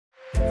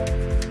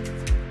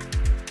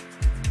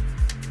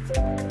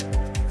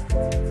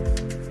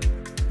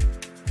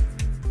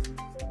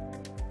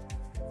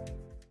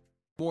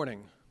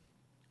morning,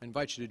 I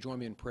invite you to join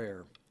me in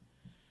prayer.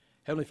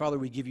 Heavenly Father,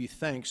 we give you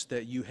thanks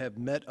that you have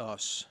met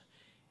us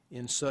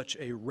in such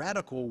a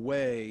radical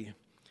way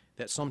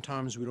that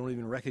sometimes we don't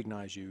even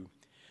recognize you.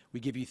 We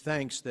give you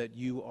thanks that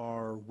you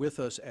are with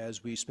us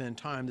as we spend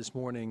time this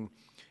morning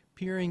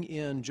peering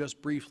in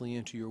just briefly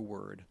into your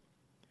word.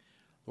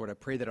 Lord, I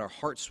pray that our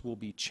hearts will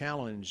be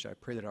challenged. I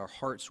pray that our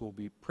hearts will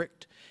be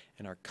pricked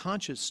and our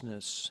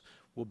consciousness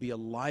will be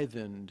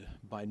enlivened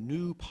by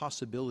new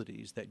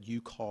possibilities that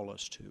you call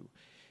us to.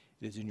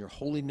 It is in your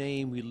holy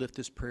name we lift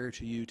this prayer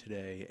to you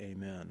today.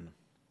 Amen.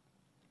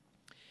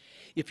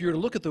 If you're to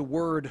look at the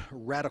word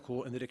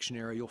radical in the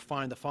dictionary, you'll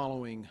find the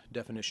following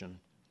definition.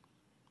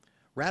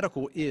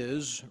 Radical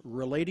is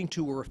relating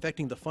to or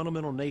affecting the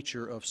fundamental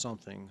nature of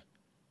something.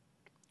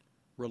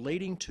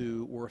 Relating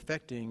to or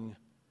affecting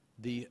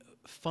the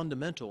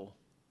fundamental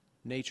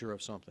nature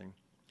of something.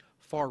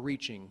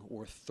 Far-reaching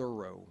or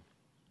thorough.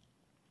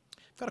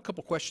 I've got a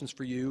couple questions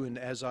for you, and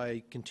as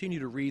I continue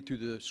to read through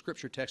the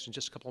scripture text in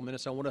just a couple of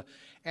minutes, I want to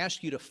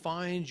ask you to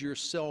find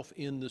yourself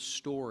in the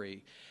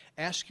story.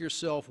 Ask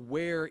yourself,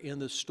 where in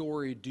the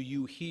story do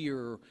you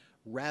hear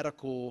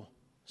radical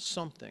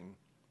something?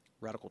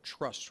 Radical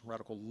trust,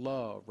 radical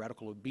love,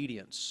 radical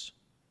obedience.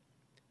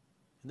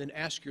 And then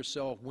ask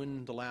yourself,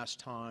 when the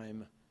last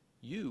time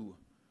you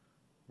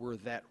were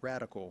that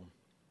radical?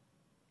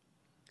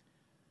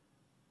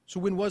 So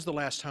when was the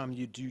last time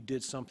you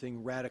did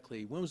something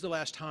radically? When was the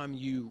last time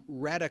you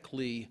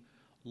radically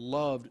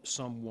loved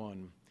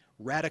someone,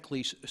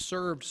 radically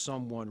served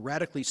someone,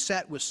 radically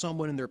sat with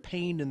someone in their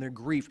pain and their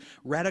grief,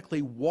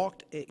 radically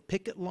walked a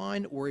picket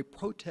line or a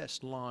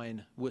protest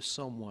line with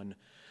someone,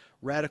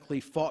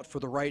 radically fought for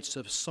the rights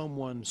of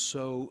someone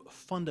so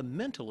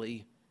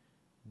fundamentally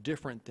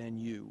different than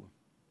you?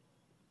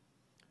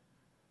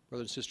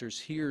 Brothers and sisters,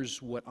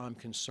 here's what I'm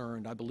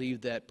concerned. I believe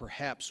that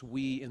perhaps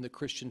we in the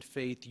Christian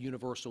faith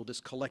universal,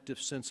 this collective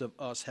sense of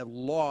us, have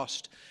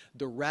lost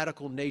the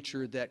radical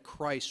nature that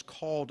Christ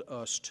called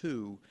us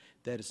to,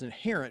 that is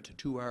inherent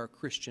to our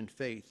Christian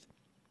faith.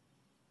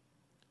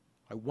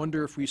 I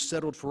wonder if we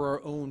settled for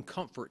our own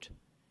comfort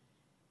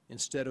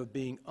instead of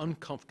being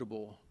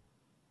uncomfortable,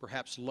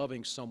 perhaps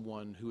loving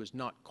someone who is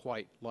not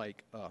quite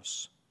like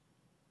us.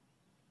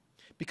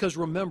 Because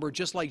remember,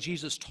 just like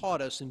Jesus taught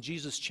us and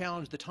Jesus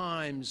challenged the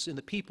times and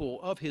the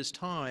people of his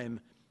time,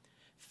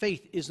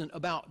 faith isn't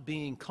about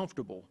being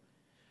comfortable.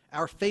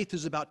 Our faith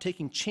is about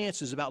taking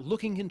chances, about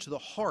looking into the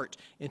heart,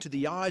 into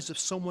the eyes of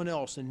someone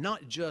else, and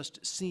not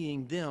just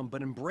seeing them,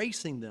 but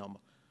embracing them,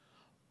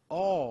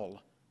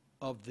 all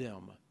of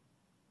them,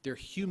 their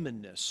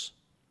humanness,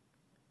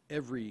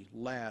 every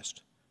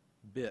last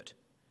bit,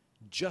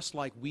 just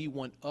like we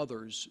want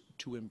others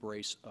to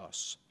embrace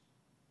us.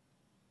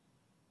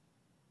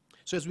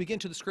 So as we get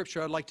into the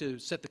scripture, I'd like to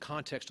set the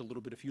context a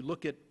little bit. If you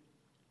look at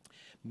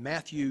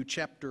Matthew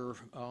chapter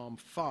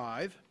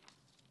 14,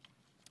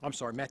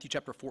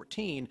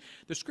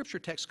 the scripture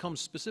text comes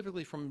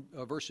specifically from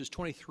verses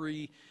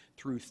 23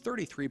 through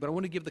 33, but I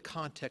want to give the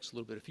context a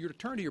little bit. If you were to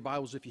turn to your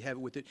Bibles, if you have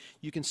it with it,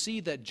 you can see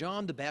that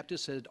John the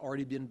Baptist had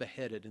already been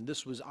beheaded, and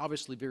this was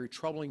obviously very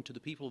troubling to the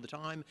people of the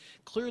time,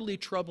 clearly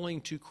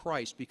troubling to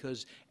Christ,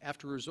 because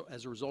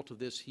as a result of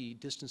this, he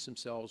distanced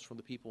himself from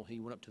the people. He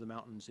went up to the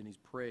mountains and he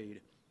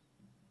prayed.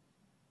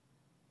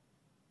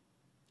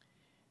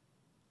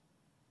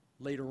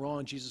 Later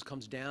on, Jesus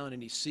comes down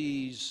and he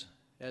sees,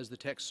 as the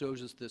text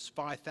shows us, this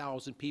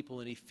 5,000 people,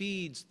 and he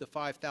feeds the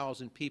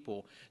 5,000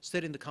 people,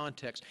 setting the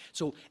context.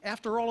 So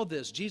after all of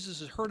this, Jesus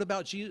has heard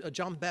about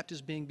John the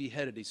Baptist being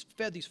beheaded. He's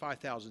fed these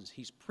 5,000.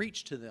 He's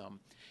preached to them.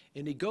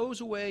 And he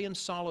goes away in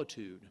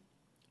solitude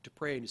to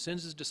pray, and he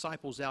sends his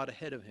disciples out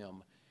ahead of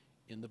him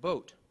in the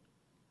boat.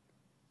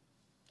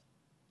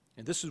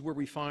 And this is where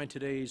we find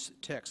today's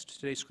text,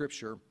 today's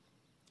scripture,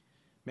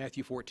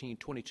 Matthew 14,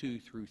 22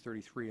 through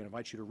 33. I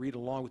invite you to read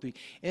along with me.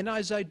 And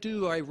as I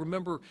do, I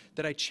remember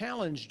that I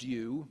challenged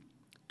you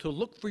to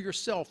look for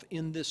yourself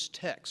in this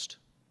text.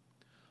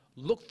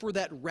 Look for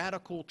that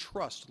radical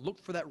trust. Look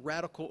for that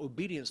radical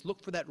obedience. Look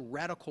for that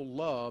radical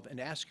love, and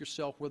ask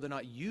yourself whether or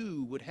not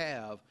you would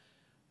have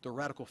the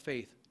radical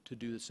faith to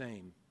do the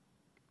same.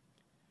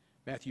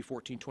 Matthew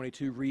 14,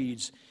 22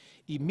 reads,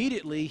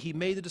 "Immediately he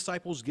made the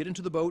disciples get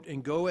into the boat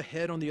and go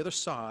ahead on the other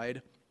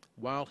side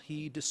while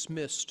he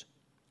dismissed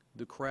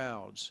the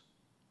crowds."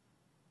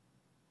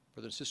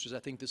 Brothers and sisters,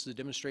 I think this is a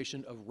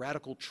demonstration of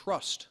radical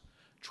trust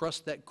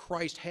that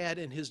Christ had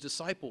in his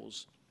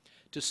disciples,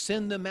 to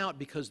send them out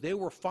because they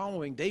were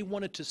following. They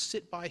wanted to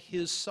sit by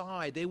his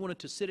side. They wanted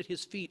to sit at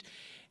his feet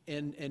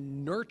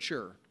and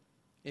nurture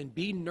and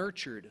be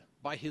nurtured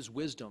by his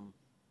wisdom,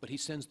 but he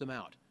sends them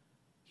out.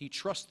 He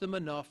trusts them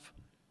enough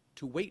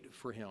to wait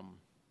for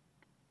him.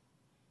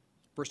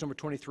 Verse number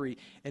 23,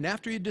 "And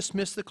after he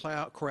dismissed the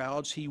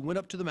crowds, he went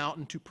up to the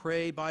mountain to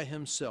pray by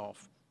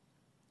himself.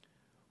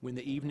 When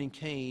the evening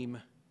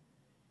came,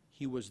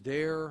 he was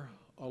there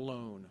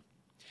alone."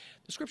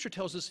 The scripture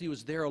tells us he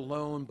was there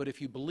alone, but if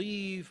you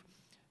believe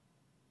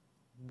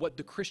what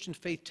the Christian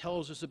faith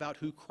tells us about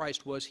who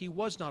Christ was, he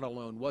was not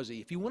alone, was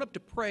he? If he went up to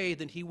pray,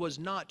 then he was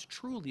not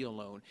truly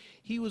alone.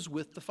 He was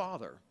with the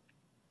Father.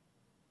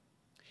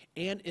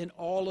 And in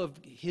all of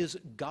his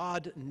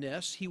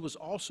godness, he was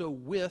also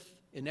with,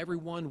 and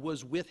everyone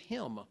was with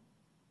him,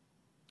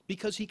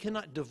 because he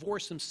cannot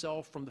divorce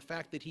himself from the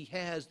fact that he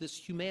has this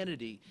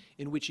humanity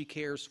in which he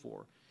cares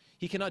for.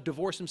 He cannot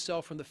divorce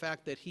himself from the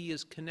fact that he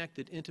is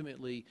connected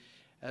intimately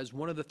as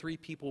one of the three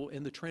people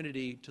in the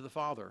Trinity to the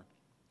Father.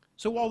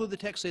 So although the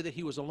texts say that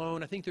he was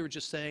alone, I think they were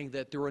just saying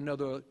that there were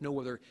no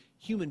other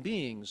human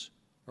beings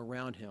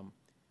around him.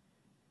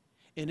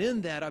 And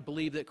in that, I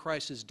believe that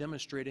Christ is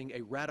demonstrating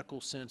a radical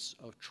sense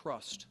of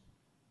trust.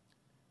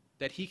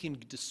 That he can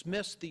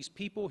dismiss these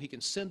people, he can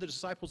send the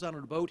disciples out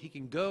on a boat, he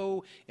can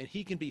go and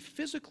he can be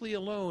physically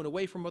alone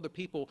away from other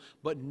people,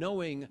 but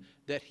knowing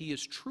that he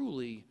is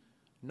truly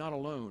not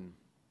alone.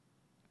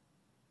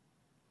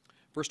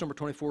 Verse number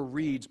 24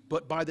 reads,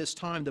 "But by this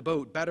time the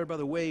boat, battered by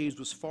the waves,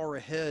 was far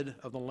ahead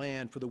of the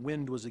land, for the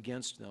wind was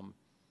against them."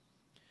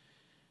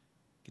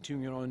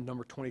 Continuing on,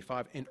 number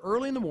 25, "And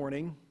early in the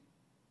morning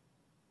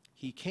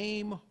he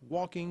came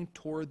walking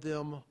toward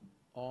them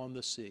on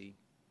the sea."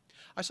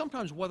 I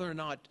sometimes wonder whether or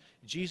not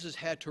Jesus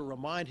had to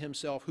remind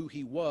himself who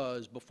he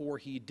was before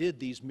he did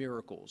these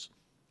miracles.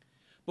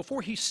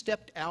 Before he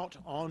stepped out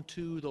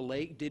onto the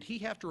lake, did he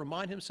have to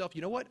remind himself,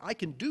 you know what, I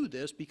can do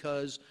this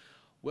because,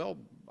 well,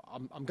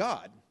 I'm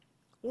God?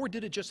 Or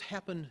did it just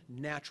happen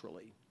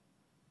naturally?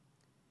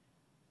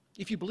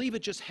 If you believe it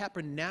just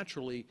happened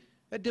naturally,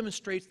 that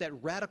demonstrates that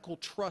radical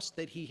trust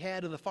that he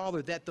had in the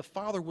Father, that the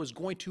Father was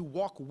going to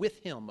walk with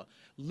him,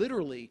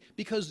 literally,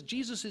 because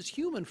Jesus'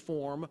 human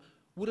form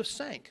would have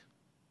sank.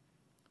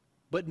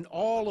 But in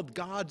all of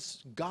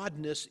God's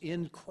godness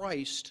in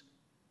Christ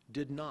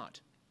did not.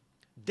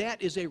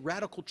 That is a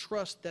radical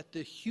trust that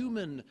the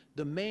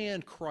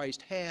man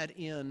Christ had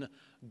in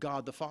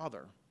God the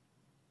Father.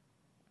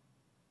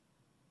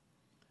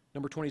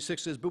 Number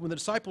 26 says, "But when the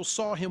disciples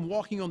saw him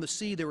walking on the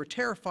sea, they were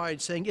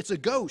terrified, saying, 'It's a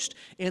ghost,'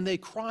 and they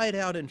cried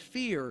out in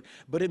fear.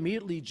 But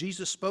immediately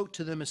Jesus spoke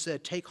to them and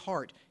said, 'Take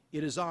heart,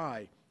 it is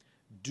I.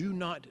 Do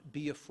not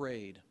be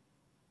afraid.'"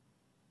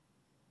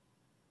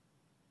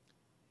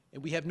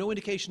 And we have no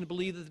indication to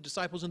believe that the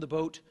disciples in the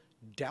boat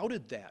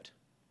doubted that.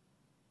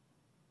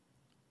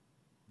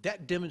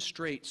 That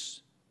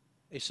demonstrates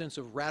a sense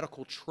of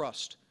radical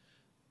trust.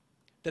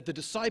 That the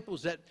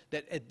disciples, that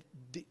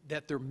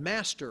their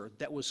master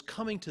that was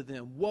coming to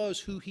them was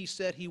who he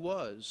said he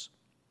was,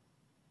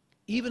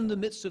 even in the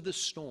midst of this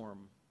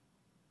storm.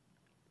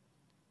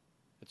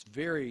 It's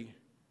very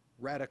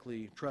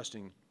radically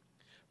trusting.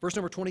 Verse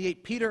number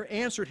 28, "Peter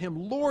answered him,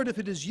 'Lord, if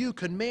it is you,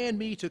 command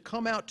me to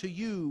come out to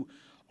you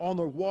on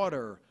the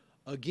water.'"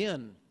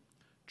 Again,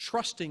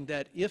 trusting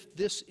that if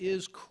this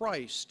is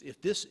Christ,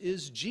 if this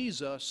is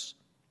Jesus,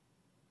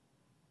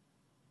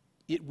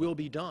 it will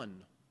be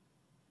done.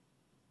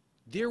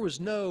 There was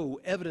no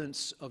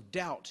evidence of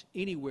doubt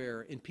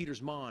anywhere in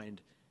Peter's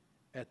mind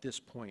at this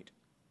point.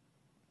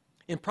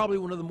 And probably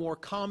one of the more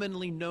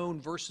commonly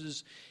known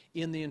verses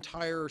in the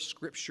entire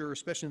Scripture,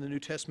 especially in the New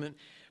Testament,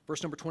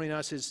 verse number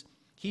 29 says,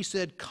 "He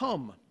said,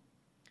 'Come.'"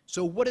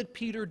 So what did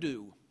Peter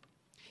do?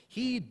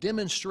 He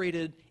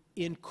demonstrated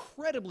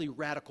incredibly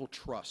radical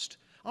trust.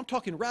 I'm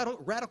talking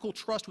radical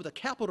trust with a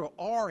capital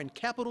R and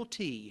capital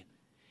T.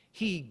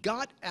 He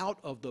got out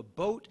of the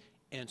boat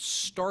and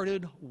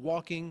started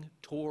walking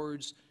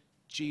towards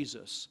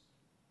Jesus.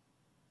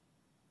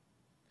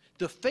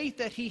 The faith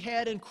that he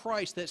had in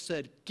Christ that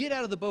said, "Get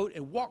out of the boat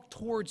and walk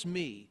towards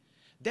me,"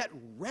 that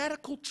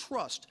radical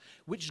trust,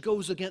 which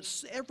goes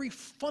against every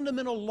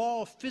fundamental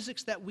law of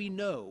physics that we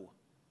know,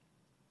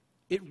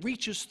 it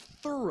reaches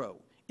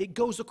thorough. It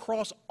goes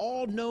across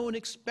all known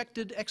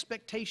expected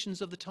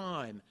expectations of the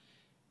time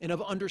and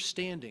of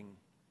understanding.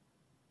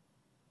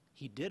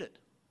 He did it.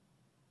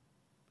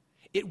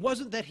 It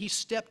wasn't that he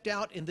stepped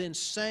out and then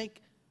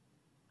sank,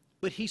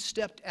 but he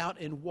stepped out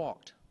and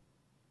walked.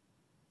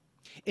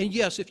 And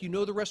yes, if you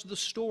know the rest of the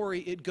story,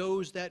 it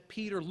goes that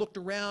Peter looked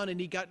around and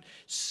he got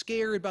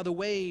scared by the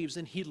waves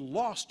and he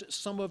lost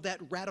some of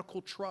that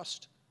radical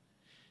trust.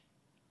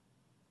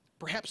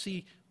 Perhaps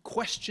he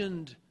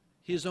questioned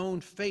his own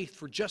faith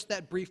for just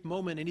that brief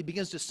moment, and he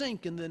begins to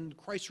sink, and then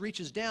Christ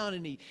reaches down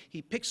and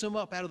he picks him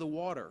up out of the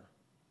water.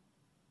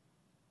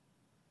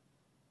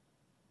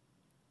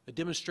 A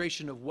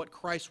demonstration of what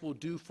Christ will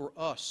do for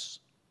us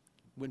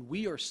when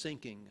we are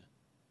sinking,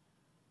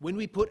 when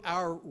we put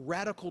our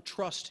radical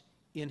trust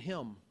in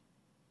him.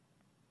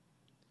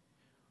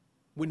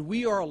 When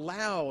we are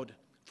allowed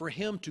for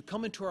him to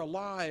come into our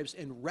lives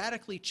and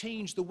radically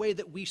change the way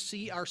that we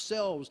see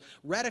ourselves,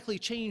 radically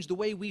change the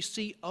way we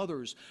see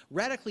others,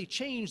 radically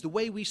change the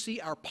way we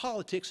see our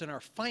politics and our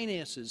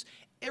finances,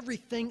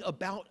 everything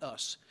about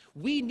us.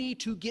 We need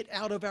to get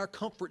out of our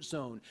comfort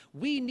zone.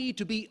 We need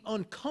to be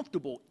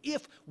uncomfortable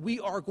if we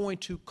are going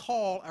to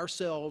call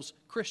ourselves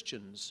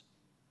Christians.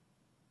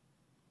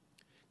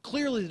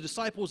 Clearly, the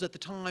disciples at the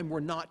time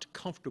were not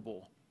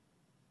comfortable.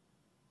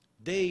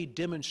 They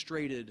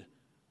demonstrated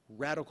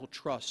radical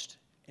trust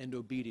and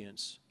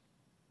obedience.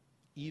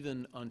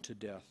 even unto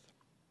death.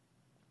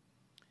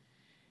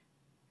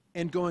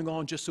 And going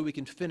on, just so we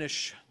can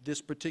finish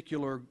this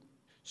particular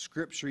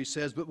scripture, he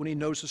says, but when he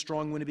noticed the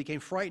strong wind, he became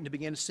frightened, he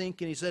began to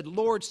sink, and he said,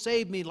 Lord,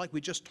 save me, like we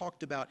just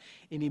talked about.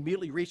 And he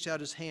immediately reached out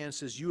his hand and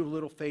says, you of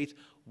little faith,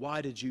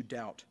 why did you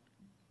doubt?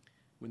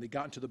 When they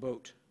got into the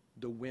boat,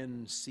 the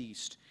wind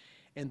ceased.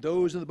 And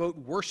those in the boat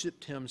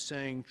worshiped him,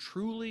 saying,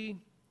 truly,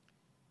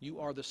 you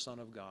are the Son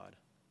of God.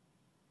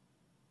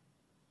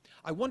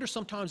 I wonder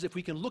sometimes if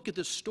we can look at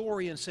this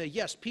story and say,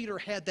 yes, Peter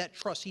had that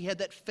trust, he had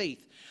that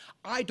faith.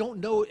 I don't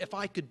know if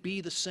I could be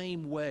the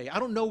same way. I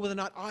don't know whether or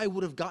not I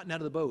would have gotten out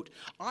of the boat.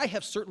 I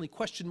have certainly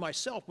questioned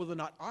myself whether or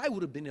not I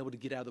would have been able to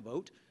get out of the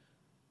boat.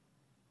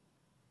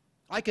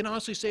 I can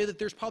honestly say that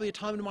there's probably a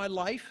time in my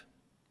life,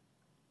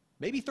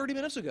 maybe 30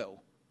 minutes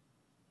ago,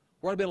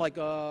 where I'd been like,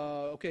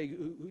 okay,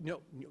 no,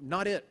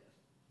 not it.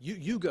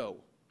 You go,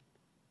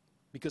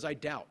 because I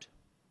doubt.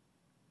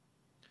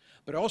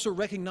 But I also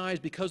recognize,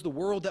 because the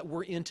world that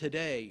we're in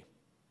today,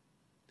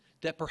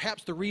 that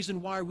perhaps the reason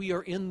why we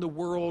are in the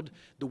world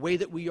the way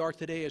that we are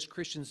today as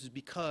Christians is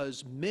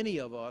because many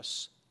of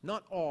us,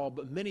 not all,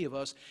 but many of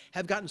us,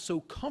 have gotten so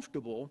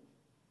comfortable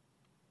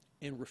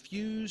and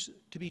refuse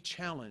to be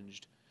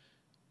challenged.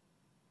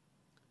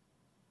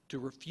 To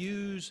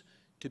refuse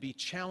to be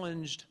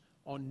challenged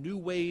on new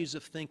ways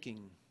of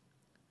thinking,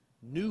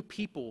 new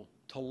people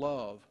to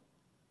love,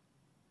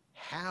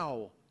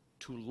 how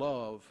to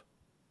love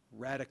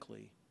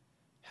radically,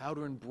 how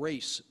to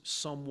embrace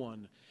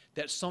someone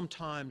that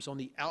sometimes on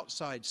the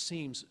outside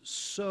seems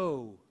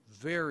so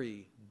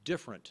very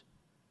different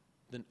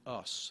than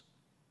us.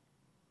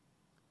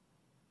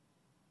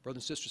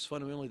 Brothers and sisters,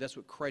 fundamentally, that's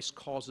what Christ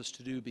calls us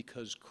to do,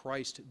 because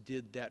Christ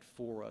did that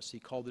for us. He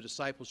called the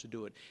disciples to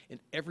do it. And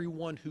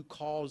everyone who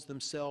calls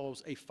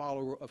themselves a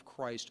follower of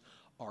Christ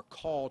are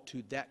called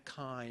to that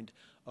kind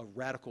of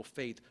radical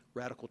faith,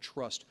 radical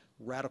trust,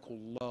 radical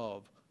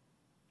love.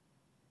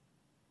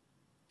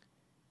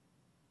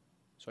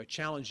 So I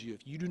challenge you,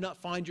 if you do not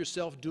find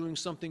yourself doing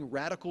something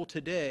radical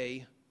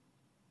today,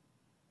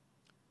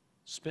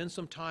 spend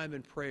some time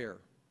in prayer,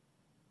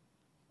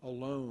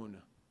 alone.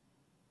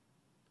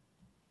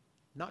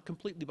 Not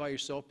completely by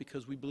yourself,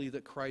 because we believe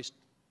that Christ,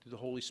 through the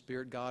Holy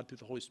Spirit, God through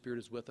the Holy Spirit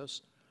is with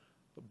us,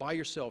 but by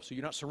yourself, so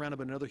you're not surrounded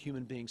by another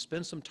human being.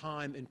 Spend some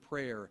time in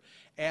prayer,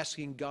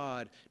 asking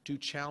God to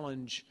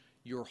challenge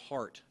your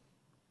heart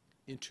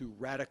into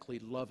radically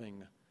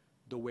loving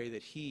the way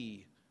that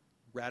He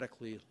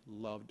radically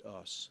loved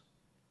us.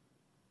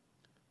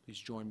 Please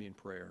join me in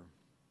prayer.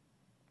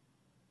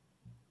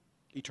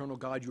 Eternal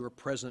God, you are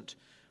present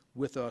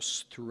with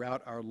us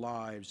throughout our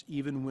lives,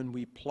 even when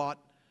we plot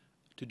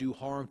to do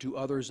harm to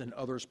others and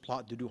others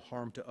plot to do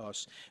harm to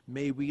us.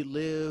 May we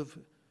live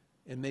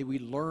and may we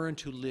learn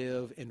to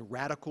live in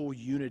radical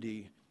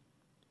unity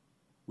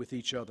with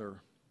each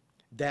other,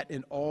 that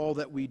in all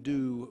that we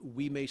do,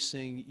 we may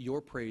sing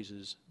your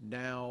praises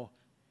now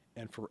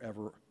and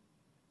forever.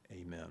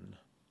 Amen.